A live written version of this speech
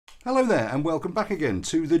Hello there and welcome back again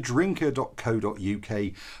to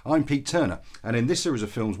thedrinker.co.uk. I'm Pete Turner, and in this series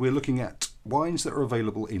of films we're looking at wines that are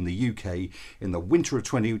available in the UK in the winter of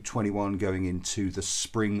 2021 going into the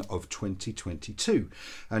spring of 2022.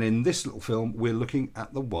 And in this little film we're looking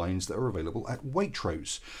at the wines that are available at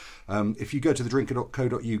Waitrose. If you go to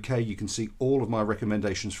thedrinker.co.uk you can see all of my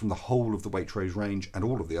recommendations from the whole of the Waitrose range and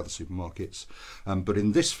all of the other supermarkets. But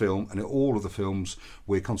in this film and in all of the films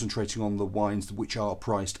we're concentrating on the wines which are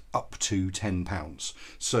priced up to £10.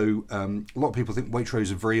 So a lot of people think Waitrose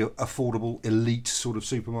is a very affordable elite sort of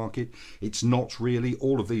supermarket. It's not really.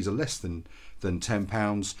 All of these are less than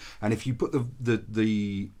 £10, and if you put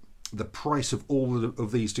the price of all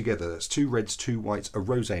of these together, that's 2 reds, 2 whites, a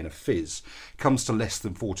rosé and a fizz, comes to less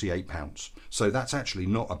than £48. So that's actually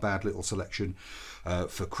not a bad little selection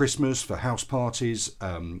for Christmas, for house parties,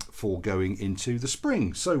 for going into the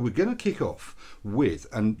spring. So we're going to kick off with,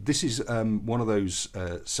 and this is one of those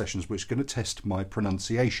sessions which is going to test my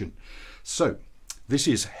pronunciation. So this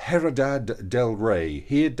is Heredad Del Rey.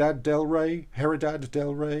 Heredad Del Rey? Heredad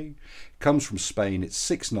Del Rey. Comes from Spain. It's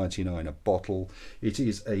 $6.99 a bottle. It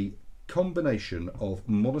is a combination of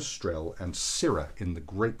Monastrell and Syrah in the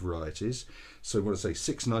grape varieties. So what do I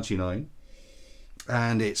say, $6.99.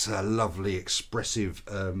 And it's a lovely, expressive,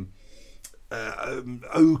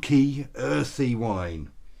 oaky, earthy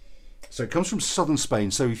wine. So it comes from southern Spain.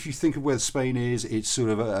 So if you think of where Spain is, it's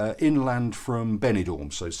sort of inland from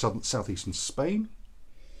Benidorm, so southeastern Spain.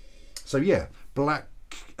 So yeah, black,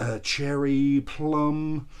 cherry,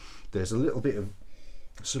 plum. There's a little bit of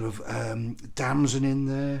sort of damson in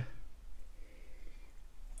there.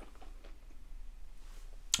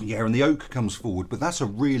 Yeah, and the oak comes forward, but that's a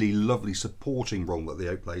really lovely supporting role that the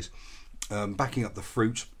oak plays, backing up the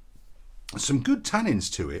fruit. Some good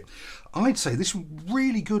tannins to it. I'd say this is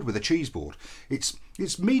really good with a cheese board. It's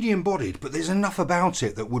medium bodied, but there's enough about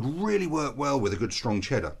it that would really work well with a good strong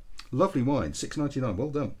cheddar. Lovely wine, $6.99, well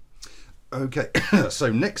done. Okay, so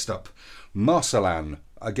next up, Marselan.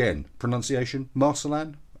 Again, pronunciation,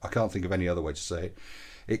 Marselan. I can't think of any other way to say it.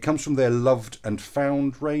 It comes from their Loved and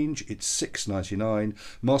Found range. It's $6.99.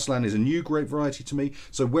 Marselan is a new grape variety to me.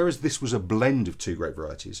 So whereas this was a blend of 2 grape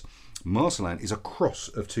varieties, Marselan is a cross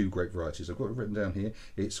of 2 grape varieties. I've got it written down here.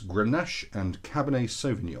 It's Grenache and Cabernet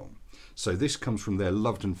Sauvignon. So this comes from their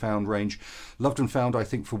Loved and Found range. Loved and Found, I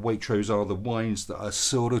think, for Waitrose are the wines that are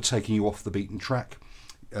sort of taking you off the beaten track.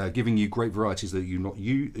 Giving you great varieties that you're not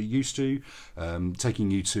used to,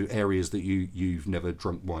 taking you to areas that you've never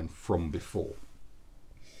drunk wine from before.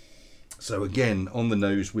 So again, on the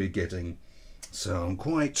nose we're getting some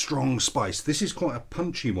quite strong spice. This is quite a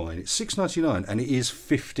punchy wine. It's $6.99 and it is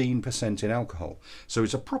 15% in alcohol. So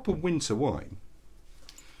it's a proper winter wine.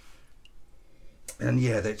 And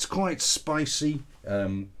yeah, it's quite spicy.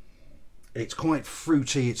 It's quite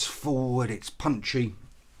fruity, it's forward, it's punchy.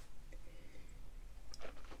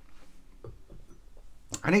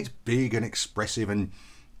 And it's big and expressive, and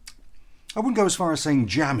I wouldn't go as far as saying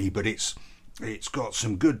jammy, but it's got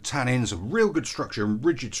some good tannins, a real good structure and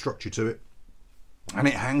rigid structure to it. And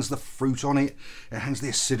it hangs the fruit on it, it hangs the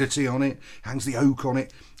acidity on it, hangs the oak on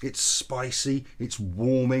it. It's spicy, it's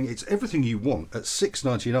warming, it's everything you want at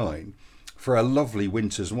 $6.99 for a lovely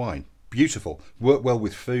winter's wine. Beautiful, work well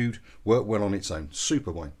with food, work well on its own.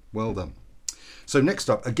 Super wine, well done. So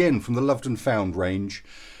next up, again from the Loved and Found range.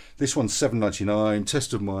 This one's $7.99.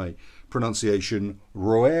 Test of my pronunciation,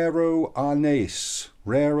 Roero Arneis.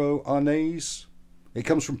 Roero Arneis. It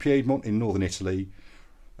comes from Piedmont in northern Italy,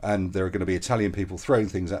 and there are going to be Italian people throwing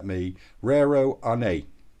things at me. Roero Arneis,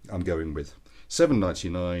 I'm going with.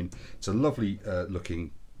 $7.99. It's a lovely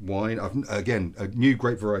looking wine. Again, a new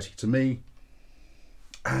grape variety to me.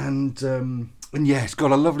 And yeah, it's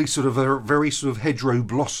got a lovely sort of a very sort of hedgerow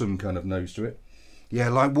blossom kind of nose to it. Yeah,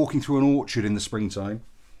 like walking through an orchard in the springtime.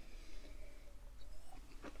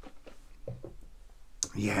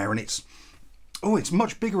 Yeah, and it's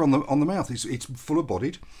much bigger on the mouth. It's fuller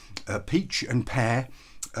bodied, peach and pear,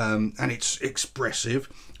 and it's expressive.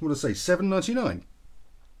 What did I say? $7.99.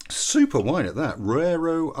 Super wine at that.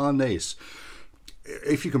 Roero Arneis.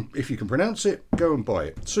 If you can pronounce it, go and buy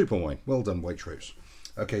it. Super wine. Well done, Waitrose.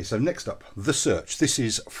 Okay, so next up, The Search. This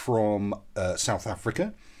is from South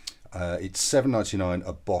Africa. It's $7.99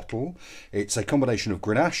 a bottle. It's a combination of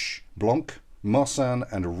Grenache, Blanc, Marselan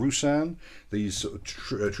and Roussan, these sort of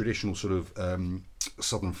traditional sort of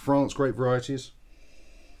southern France grape varieties,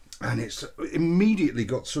 and it's immediately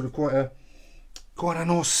got sort of quite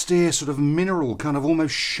an austere sort of mineral kind of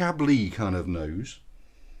almost chablis kind of nose,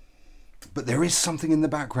 but there is something in the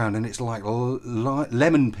background, and it's like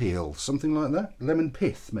lemon peel, something like that, lemon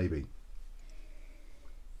pith maybe.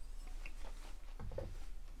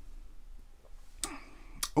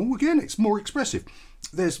 oh, again, it's more expressive.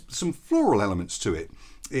 There's some floral elements to it.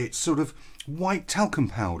 It's sort of white talcum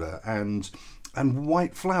powder and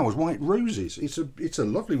white flowers, white roses. It's a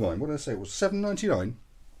lovely wine. What did I say? It was $7.99.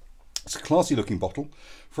 It's a classy looking bottle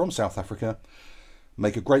from South Africa.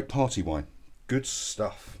 Make a great party wine. Good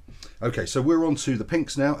stuff. Okay, so we're on to the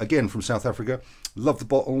pinks now. Again, from South Africa. Love the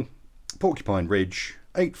bottle. Porcupine Ridge,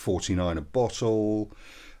 $8.49 a bottle.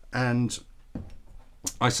 And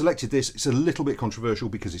I selected this. It's a little bit controversial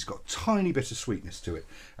because it's got a tiny bit of sweetness to it.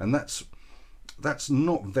 And that's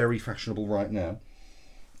not very fashionable right now.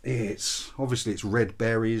 It's red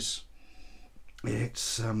berries.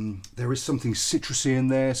 It's there is something citrusy in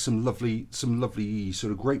there, some lovely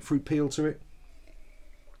sort of grapefruit peel to it.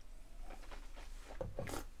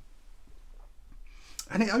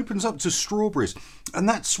 And it opens up to strawberries, and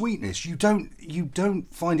that sweetness, you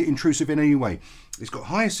don't find it intrusive in any way. It's got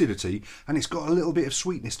high acidity and it's got a little bit of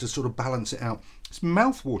sweetness to sort of balance it out. It's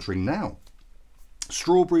mouth-watering now.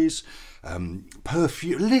 Strawberries,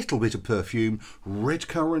 perfume, a little bit of perfume, red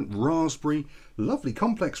currant, raspberry, lovely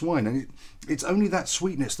complex wine, and it's only that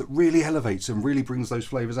sweetness that really elevates and really brings those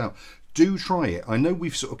flavours out. Do try it. I know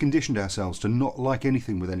we've sort of conditioned ourselves to not like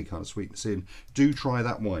anything with any kind of sweetness in. Do try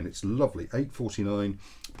that wine. It's lovely. $8.49,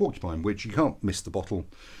 Porcupine Ridge. You can't miss the bottle.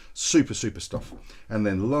 Super stuff. And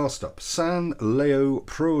then last up, San Leo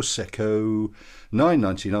Prosecco,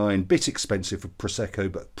 $9.99. Bit expensive for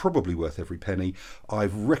Prosecco, but probably worth every penny.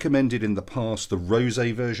 I've recommended in the past the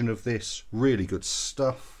Rosé version of this. Really good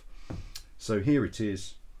stuff. So here it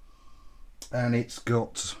is. And it's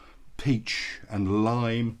got peach and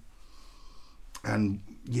lime. And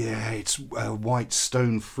yeah, it's white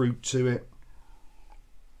stone fruit to it.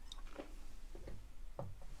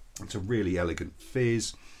 It's a really elegant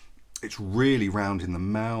fizz. It's really round in the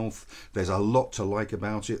mouth. There's a lot to like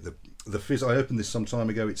about it. The fizz, I opened this some time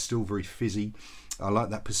ago. It's still very fizzy. I like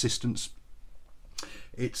that persistence.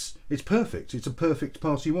 It's perfect. It's a perfect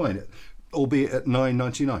party wine, albeit at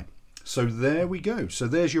 $9.99. So there we go. So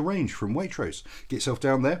there's your range from Waitrose. Get yourself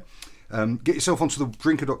down there. Get yourself onto the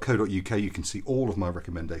drinker.co.uk. You can see all of my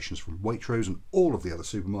recommendations from Waitrose and all of the other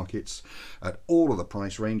supermarkets at all of the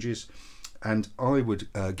price ranges. And I would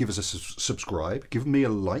give us a subscribe, give me a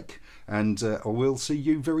like, and I will see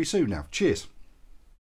you very soon now. Cheers.